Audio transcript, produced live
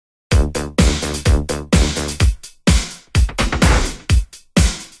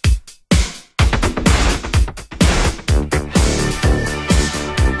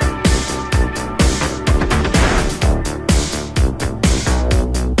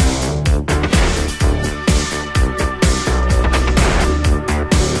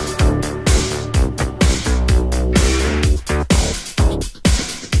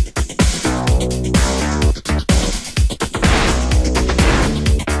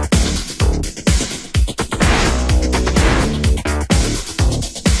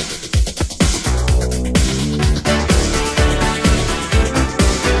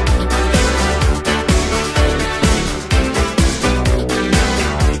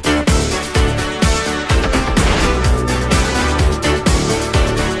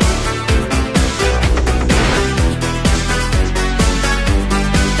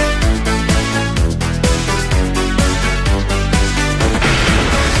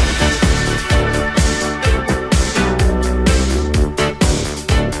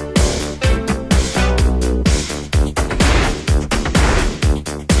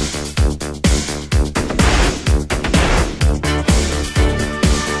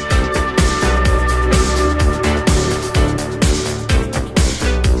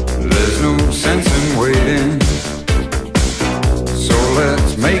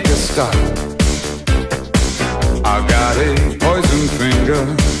finger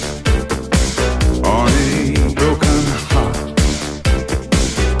on a broken heart.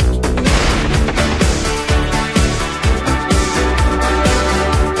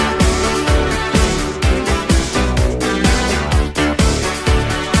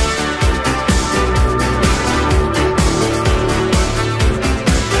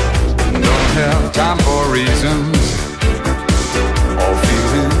 Don't have time for reasons or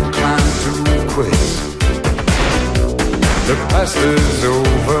feel inclined to quit. The past is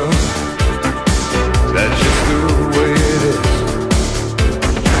over, that's just the way it is.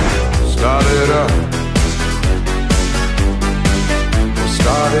 Start it up, we'll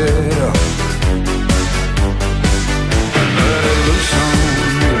start it up. Let it loose on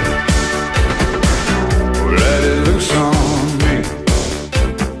me, let it loose on me,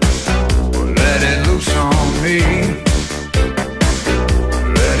 let it loose on me,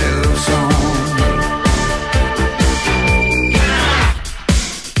 let it loose on me.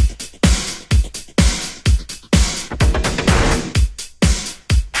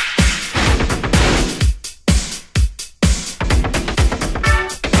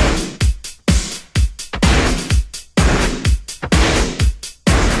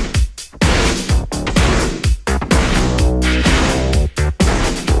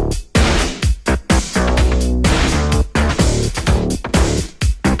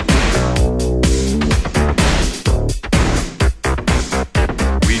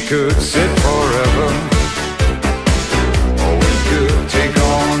 Could sit forever, or we could take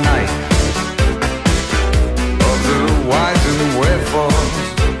all night of the whys and wherefores,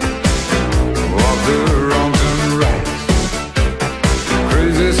 of the wrongs and rights.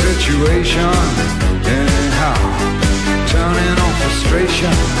 Crazy situation, anyhow, turning on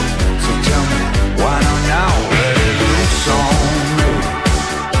frustration. So tell me